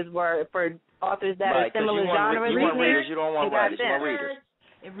their readers were for authors that are similar genres. You want readers. You don't want writers. You want readers.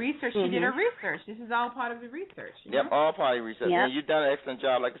 Research. She did her research. This is all part of the research. Yep, all part of the research. Yep. And you've done an excellent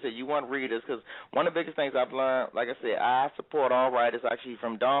job. Like I said, you want readers because one of the biggest things I've learned, like I said, I support all writers. Actually,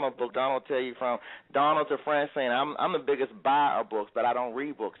 from Donald's book, Donald will tell you from Donald to Francine, I'm the biggest buyer of books, but I don't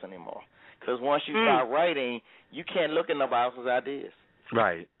read books anymore. Because once you start writing, you can't look at nobody else's ideas.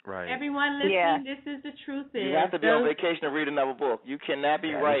 Right. Everyone listening, this is the truth. You have to be on vacation to read another book. You cannot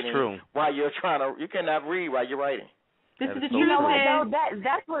be writing while you're you cannot read while you're writing. This is the truth. You know what, though?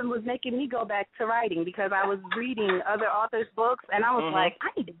 That's what was making me go back to writing, because I was reading other authors' books, and I was like, I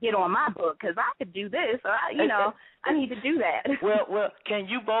need to get on my book because I could do this. Or I need to do that. Well, can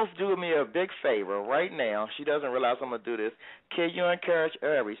you both do me a big favor right now? She doesn't realize I'm going to do this. Can you encourage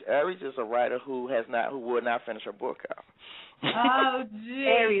Aries? Aries is a writer who would not finish her book out. Oh, geez.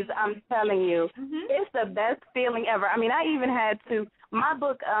 Aries, I'm telling you, it's the best feeling ever. I mean, I even had to. My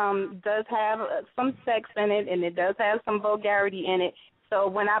book does have some sex in it, and it does have some vulgarity in it. So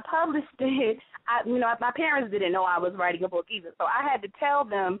when I published it, my parents didn't know I was writing a book either. So I had to tell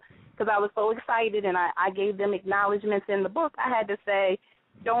them, because I was so excited, and I gave them acknowledgments in the book. I had to say,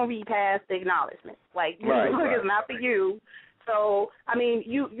 don't read past the acknowledgments. Like, this book is not for you. So, I mean,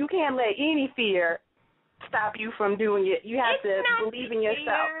 you can't let any fear stop you from doing it. You have to believe in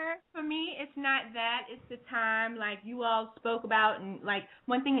yourself. For me, it's not that. It's the time, like you all spoke about, and like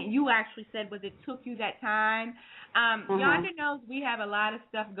one thing that you actually said was it took you that time. Yonder knows we have a lot of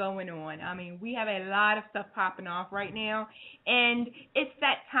stuff going on. I mean, we have a lot of stuff popping off right now, and it's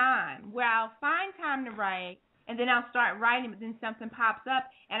that time where I'll find time to write, and then I'll start writing, but then something pops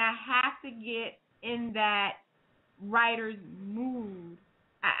up, and I have to get in that writer's mood.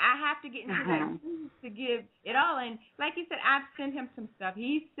 I have to get into that mood to give it all. And like you said, I've sent him some stuff.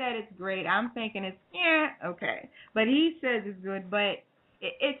 He said it's great. I'm thinking it's, okay. But he says it's good. But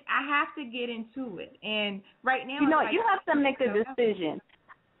it's I have to get into it. And right now, you have to make a decision.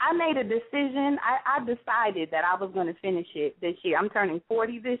 I made a decision. I decided that I was going to finish it this year. I'm turning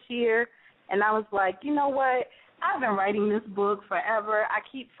 40 this year. And I was like, you know what? I've been writing this book forever. I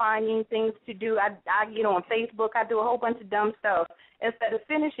keep finding things to do. I get on Facebook. I do a whole bunch of dumb stuff instead of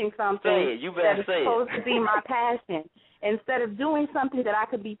finishing something that is supposed to be my passion. Instead of doing something that I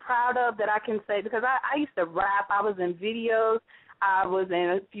could be proud of, that I can say, because I used to rap. I was in videos. I was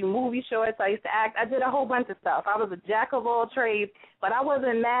in a few movie shorts. I used to act. I did a whole bunch of stuff. I was a jack of all trades, but I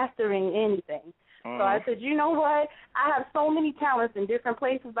wasn't mastering anything. So I said, you know what? I have so many talents in different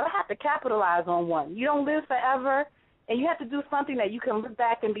places, but I have to capitalize on one. You don't live forever, and you have to do something that you can look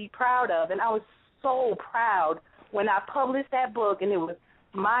back and be proud of. And I was so proud when I published that book, and it was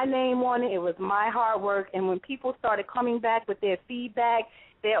my name on it. It was my hard work. And when people started coming back with their feedback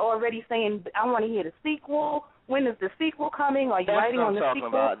they're already saying, I want to hear the sequel. When is the sequel coming? Are you writing on the sequel?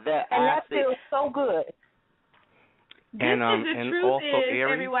 About. That feels so good. This is the and truth also is,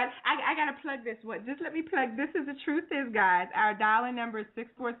 Aries. everyone. I gotta plug this one. Just let me plug. This is the truth is, guys. Our dial-in number is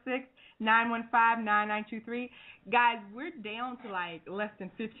 646-915-9923. Guys, we're down to like less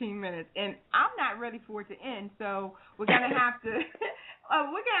than 15 minutes, and I'm not ready for it to end. So we're gonna have to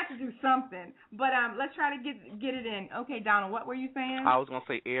do something. But let's try to get it in. Okay, Donald, what were you saying? I was gonna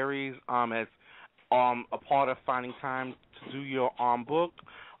say Aries as a part of finding time to do your book.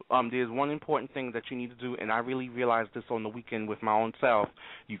 There's one important thing that you need to do, and I really realized this on the weekend with my own self.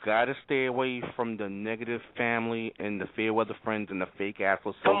 You got to stay away from the negative family and the fair weather friends and the fake ass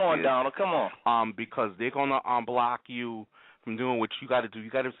associates. Come on, Donald, come on. Because they're gonna block you from doing what you got to do. You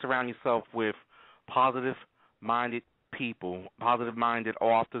got to surround yourself with positive-minded people, positive-minded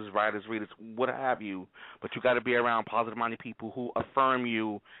authors, writers, readers, what have you. But you got to be around positive-minded people who affirm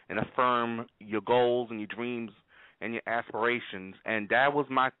you and affirm your goals and your dreams and your aspirations. And that was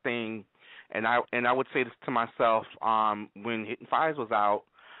my thing. And I would say this to myself when Hitting Fires was out.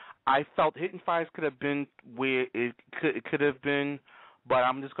 I felt Hitting Fires could have been where it could have been, but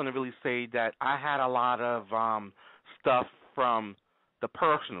I'm just going to really say that I had a lot of stuff from the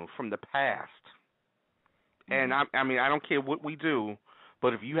personal, from the past. And I mean, I don't care what we do,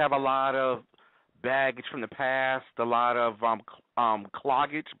 but if you have a lot of baggage from the past, a lot of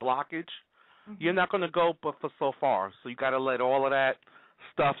blockage, you're not going to go but for so far. So you got to let all of that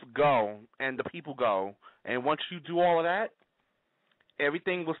stuff go and the people go. And once you do all of that,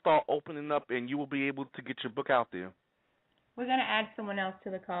 everything will start opening up and you will be able to get your book out there. We're going to add someone else to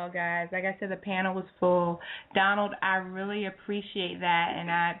the call, guys. Like I said, the panel was full. Donald, I really appreciate that, and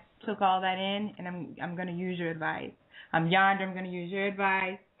I took all that in, and I'm going to use your advice. Yonder, I'm going to use your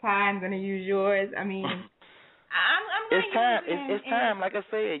advice. Ty, I'm going to use yours. I mean, I'm going to use it. It's time. Like I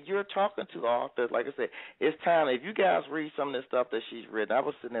said, you're talking to authors. Like I said, it's time. If you guys read some of the stuff that she's written, I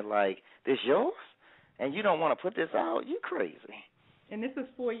was sitting there like, this yours? And you don't want to put this out? You crazy. And this was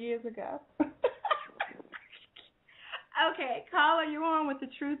 4 years ago. Okay, caller, you're on with The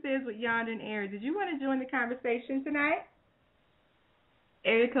Truth Is with Yonder and Aries. Did you want to join the conversation tonight?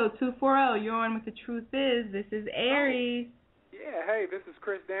 Area code 240, you're on with The Truth Is. This is Aries. Yeah, hey, this is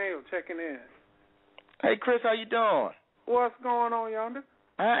Chris Daniel checking in. Hey, Chris, how you doing? What's going on, Yonder?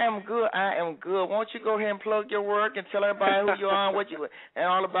 I am good. Won't you go ahead and plug your work and tell everybody who you are and and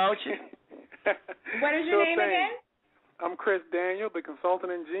all about you? What is your name again? I'm Chris Daniel, the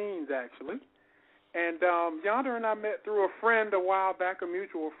consultant in jeans, actually. And Yonder and I met through a friend a while back, a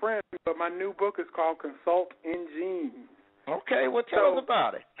mutual friend, but my new book is called Consult in Jeans. Okay, well, tell us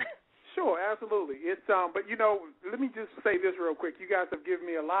about it. Sure, absolutely. It's but let me just say this real quick. You guys have given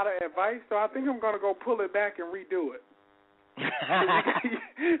me a lot of advice, so I think I'm going to go pull it back and redo it.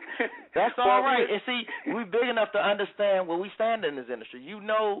 That's all right. And see, we're big enough to understand where we stand in this industry. You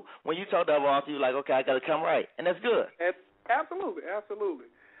know, when you talk to other authors, you're like, okay, I got to come right, and that's good. Absolutely.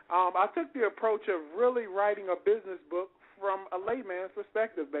 I took the approach of really writing a business book from a layman's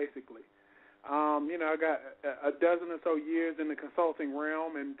perspective, basically. I got a dozen or so years in the consulting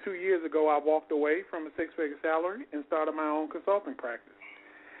realm, and 2 years ago I walked away from a six-figure salary and started my own consulting practice.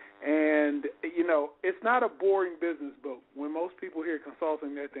 And, it's not a boring business book. When most people hear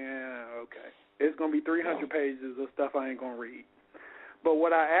consulting, they think, okay, it's going to be 300 pages of stuff I ain't going to read. But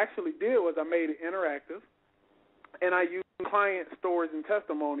what I actually did was I made it interactive, and I used client stories and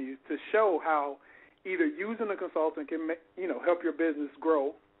testimonies to show how either using a consultant can help your business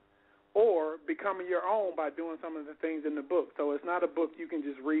grow or becoming your own by doing some of the things in the book. So it's not a book you can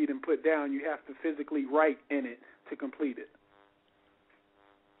just read and put down. You have to physically write in it to complete it.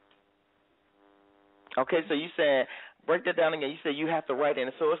 Okay, so you said, break that down again. You said you have to write in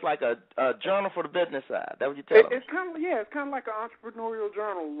it. So it's like a journal for the business side. That's what you're telling me? It's kind of like an entrepreneurial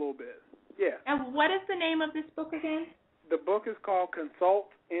journal a little bit. Yeah. And what is the name of this book again? The book is called Consult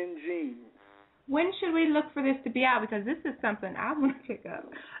in Jeans. When should we look for this to be out? Because this is something I want to pick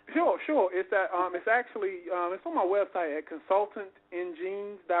up. Sure. It's actually it's on my website at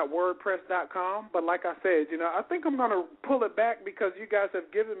consultantinjeans.wordpress.com. But like I said, I think I'm going to pull it back because you guys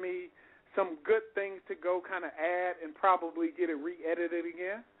have given me some good things to go kind of add and probably get it re-edited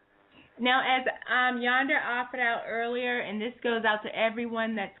again. Now, as Yonder offered out earlier, and this goes out to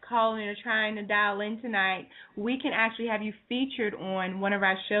everyone that's calling or trying to dial in tonight, we can actually have you featured on one of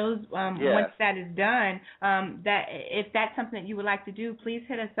our shows once that is done. That if that's something that you would like to do, please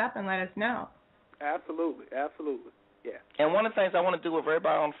hit us up and let us know. Absolutely. Yeah. And one of the things I want to do with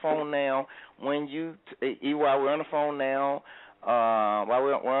everybody on the phone now, while we're on the phone now, while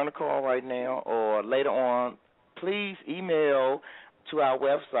we're on the call right now, or later on, please email to our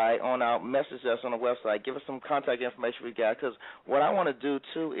website, message us on the website. Give us some contact information we got, because what I want to do,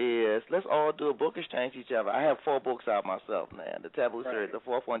 too, is let's all do a book exchange each other. I have 4 books out myself now, the Taboo Series, the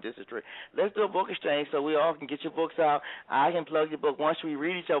 4th one, District 3. Let's do a book exchange so we all can get your books out. I can plug your book. Once we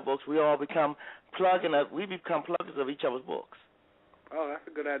read each other's books, we all become pluggers of each other's books. Oh, that's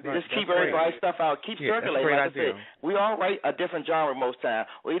a good idea. Just keep everybody's stuff out. Keep circulating. Like I said, we all write a different genre most times.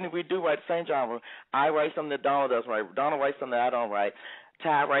 Or even if we do write the same genre, I write something that Donald doesn't write. Donald writes something that I don't write.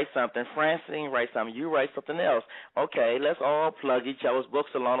 Ty writes something. Francine writes something. You write something else. Okay, let's all plug each other's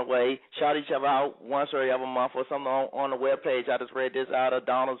books along the way. Shout each other out once or every month or something on the webpage. I just read this out of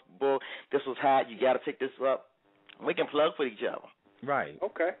Donald's book. This was hot. You got to pick this up. We can plug for each other. Right.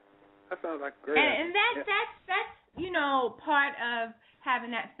 Okay. That sounds like a great idea. And that's part of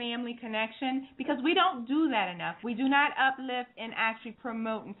having that family connection, because we don't do that enough. We do not uplift and actually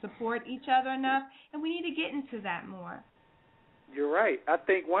promote and support each other enough, and we need to get into that more. You're right. I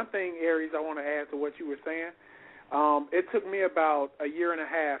think one thing, Aries, I want to add to what you were saying, it took me about a year and a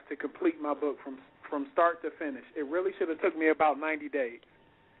half to complete my book from start to finish. It really should have took me about 90 days.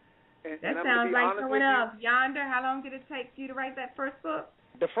 That sounds like someone else. Yonder, how long did it take you to write that first book?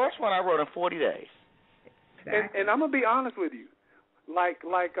 The first one I wrote in 40 days. Exactly. And I'm going to be honest with you. Like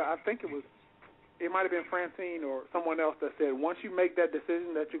I think it might have been Francine or someone else that said, once you make that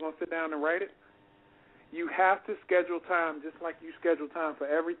decision that you're going to sit down and write it, you have to schedule time just like you schedule time for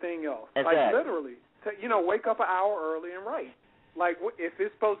everything else. Exactly. Like literally, wake up an hour early and write. Like if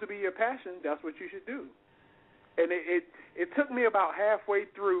it's supposed to be your passion, that's what you should do. And it took me about halfway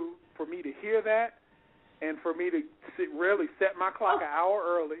through for me to hear that and for me to really set my clock an hour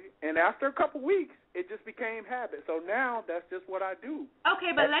early. And after a couple weeks, it just became habit. So now that's just what I do.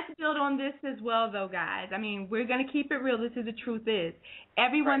 Okay, but let's build on this as well, though, guys. I mean, we're going to keep it real. This is the truth is.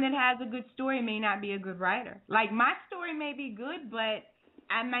 Everyone that has a good story may not be a good writer. Like, my story may be good, but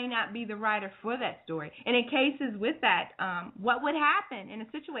I may not be the writer for that story. And in cases with that, what would happen in a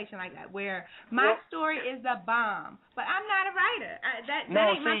situation like that where my story is a bomb, but I'm not a writer? That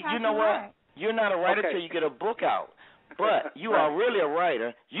ain't my type you know of what? writer. You're not a writer till you get a book out. But you are really a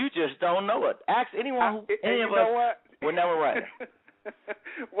writer. You just don't know it. Ask anyone any of us will never write.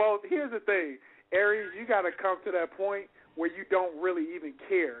 Well, here's the thing. Aries, you got to come to that point where you don't really even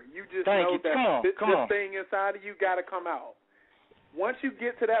care. You just know that this thing inside of you got to come out. Once you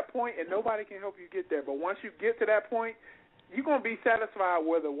get to that point, and nobody can help you get there, but once you get to that point, you're going to be satisfied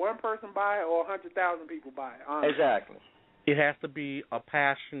whether one person buy it or 100,000 people buy it. Honestly. Exactly. It has to be a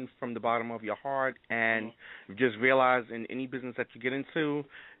passion from the bottom of your heart, and just realize in any business that you get into,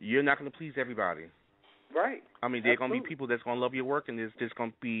 you're not going to please everybody. Right. I mean, there are going to be people that's going to love your work, and there's just going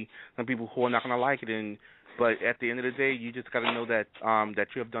to be some people who are not going to like it. But at the end of the day, you just got to know that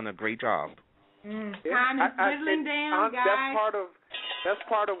that you have done a great job. Time is dwindling down, guys. That's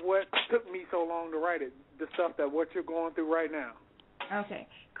part of what took me so long to write it. The stuff that what you're going through right now. Okay,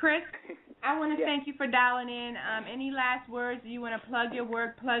 Chris, I want to thank you for dialing in. Any last words? You want to plug your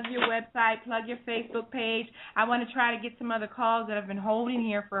work, plug your website, plug your Facebook page? I want to try to get some other calls that have been holding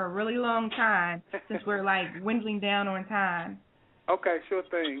here for a really long time since we're like dwindling down on time. Okay, sure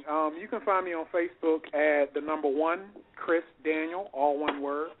thing. You can find me on Facebook at the number 1, Chris Daniel, all one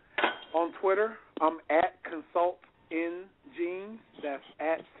word. On Twitter, I'm at Consult in Jeans. That's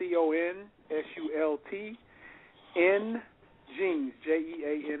at CONSULT in Jeans,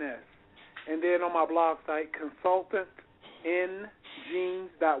 JEANS. And then on my blog site,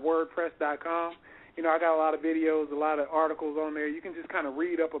 consultantinjeans.wordpress.com. I got a lot of videos, a lot of articles on there. You can just kind of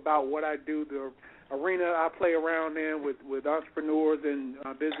read up about what I do, the arena I play around in with entrepreneurs and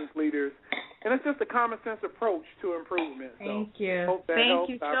business leaders. And it's just a common sense approach to improvement. Thank so you. Thank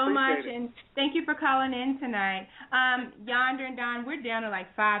you so much, and thank you for calling in tonight. Yonder and Don, we're down to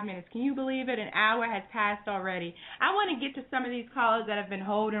like 5 minutes. Can you believe it? An hour has passed already. I want to get to some of these callers that have been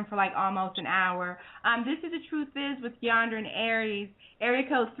holding for like almost an hour. This is The Truth Is with Yonder and Aries. Area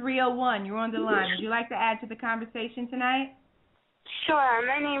code 301, you're on the line. Would you like to add to the conversation tonight? Sure.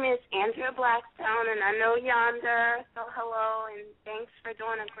 My name is Andrea Blackstone, and I know Yonder, so hello, and thanks for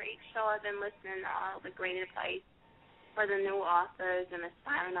doing a great show. I've been listening to all the great advice for the new authors and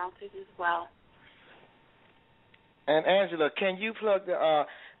aspiring authors as well. And Angela, can you plug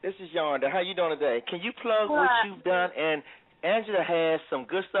this is Yonder. How you doing today? Can you plug what you've done? And Angela has some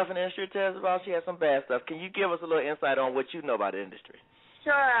good stuff in the industry to tell us about. She has some bad stuff. Can you give us a little insight on what you know about the industry?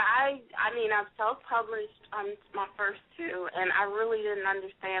 Sure. I mean, I've self-published my first 2, and I really didn't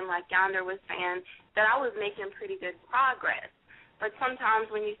understand, like Yonder was saying, that I was making pretty good progress. But sometimes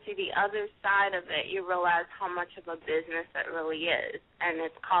when you see the other side of it, you realize how much of a business it really is, and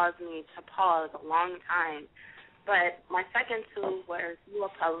it's caused me to pause a long time But my second two were through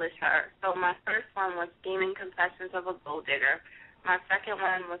a publisher. So my first one was Gaming Confessions of a Gold Digger. My second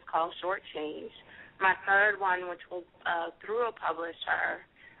one was called Short Change. My third one, which was through a publisher,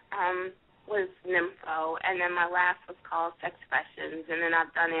 was Nympho. And then my last was called Sexpressions. And then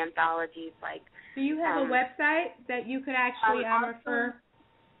I've done anthologies like... Do you have a website that you could actually refer?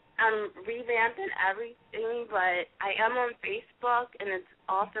 I'm revamping everything, but I am on Facebook, and it's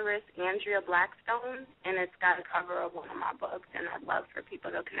authoress Andrea Blackstone, and it's got a cover of one of my books, and I'd love for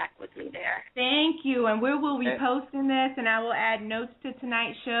people to connect with me there. Thank you, and we will be posting this, and I will add notes to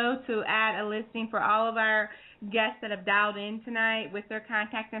tonight's show to add a listing for all of our guests that have dialed in tonight with their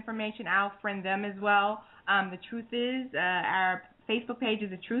contact information. I'll friend them as well. The truth is, our Facebook page is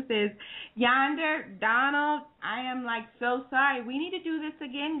The Truth Is. Yonder, Donald, I am so sorry. We need to do this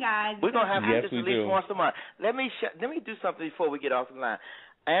again, guys. We're going to have to do this at least do. once a month. Let me do something before we get off the line.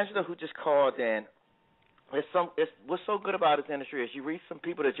 Angela, who just called in, what's so good about this industry is you reach some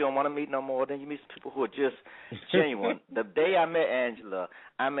people that you don't want to meet no more, then you meet some people who are just genuine. The day I met Angela,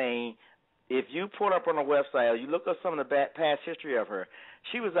 if you pull up on the website or you look up some of the past history of her,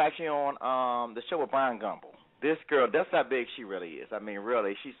 she was actually on the show with Brian Gumble. This girl, that's how big she really is.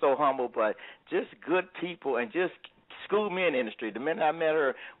 Really, she's so humble, but just good people and just schooled me in the industry. The minute I met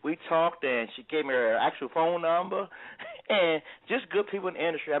her, we talked, and she gave me her actual phone number, and just good people in the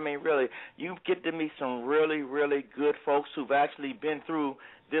industry. Really, you get to meet some really, really good folks who've actually been through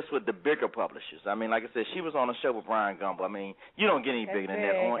this with the bigger publishers. Like I said, she was on a show with Brian Gumble. You don't get any bigger than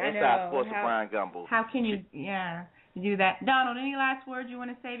that on Inside Sports with Brian Gumble. How can you, do that? Donald, any last words you want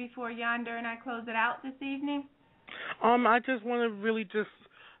to say before Yonder and I close it out this evening? I just want to really just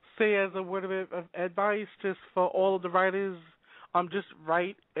say as a word of advice just for all of the writers, just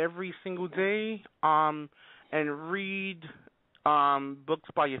write every single day, and read books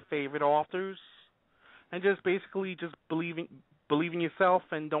by your favorite authors, and just basically just believe in yourself,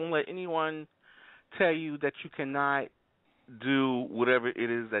 and don't let anyone tell you that you cannot do whatever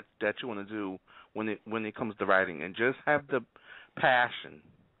it is that you want to do when it comes to writing, and just have the passion.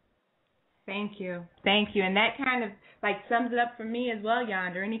 Thank you. And that kind of sums it up for me as well,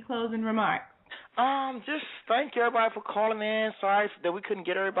 Yonder. Any closing remarks? Just thank everybody for calling in. Sorry that we couldn't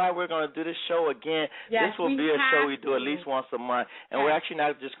get everybody. We're going to do this show again. Yes, this will be a show we do at least once a month, and we're actually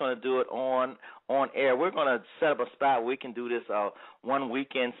not just going to do it on air. We're going to set up a spot where we can do this one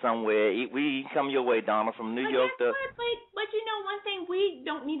weekend somewhere. We come your way, Donna, from New York to... But you know one thing, we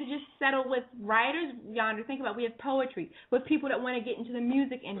don't need to just settle with writers, Yonder. Think about it. We have poetry, with people that want to get into the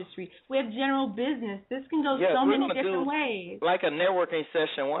music industry. We have general business. This can go so many different ways. Like a networking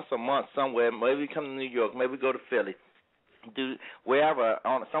session once a month somewhere. Maybe come to New York. Maybe go to Philly. Do wherever,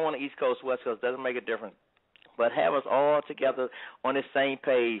 someone on the East Coast, West Coast, doesn't make a difference. But have us all together on the same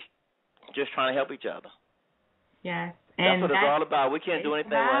page, just trying to help each other. Yes. That's what it's all about. We can't do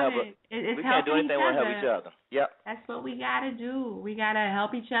anything without help each other. Yep. That's what we got to do. We got to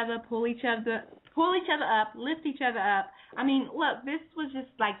help each other, pull each other up, lift each other up. Look, this was just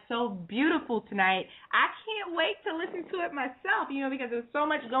so beautiful tonight. I can't wait to listen to it myself, because there's so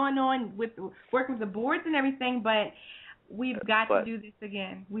much going on with working with the boards and everything, but we've got to do this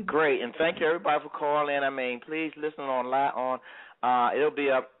again. Great, and thank you everybody for calling. Please listen on it'll be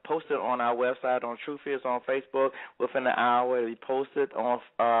posted on our website, on Truth Is, on Facebook within an hour. It'll be posted on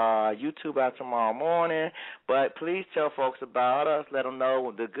YouTube by tomorrow morning. But please tell folks about us. Let them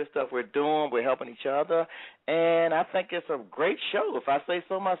know the good stuff we're doing. We're helping each other. And I think it's a great show. If I say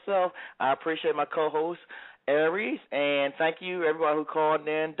so myself, I appreciate my co-host, Aries. And thank you, everybody who called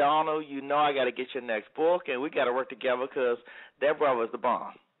in. Donald, I got to get your next book, and we got to work together because that brother's the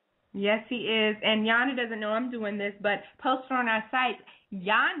bomb. Yes, he is. And Yonder doesn't know I'm doing this, but posted on our site,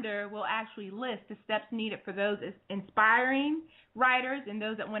 Yonder will actually list the steps needed for those inspiring writers and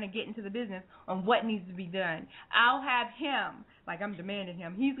those that want to get into the business on what needs to be done. I'll have him, I'm demanding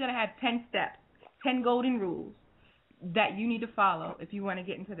him, he's going to have 10 steps, 10 golden rules that you need to follow if you want to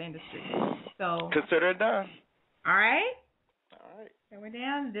get into the industry. So consider it done. All right? All right. So we're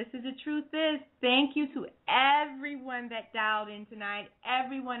down. This is The Truth Is. Thank you to everyone that dialed in tonight,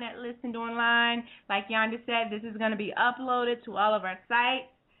 everyone that listened online. Like Yonder said, this is going to be uploaded to all of our sites.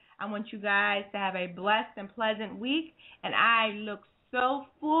 I want you guys to have a blessed and pleasant week, and I look so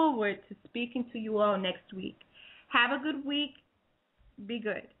forward to speaking to you all next week. Have a good week. Be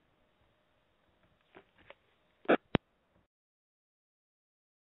good.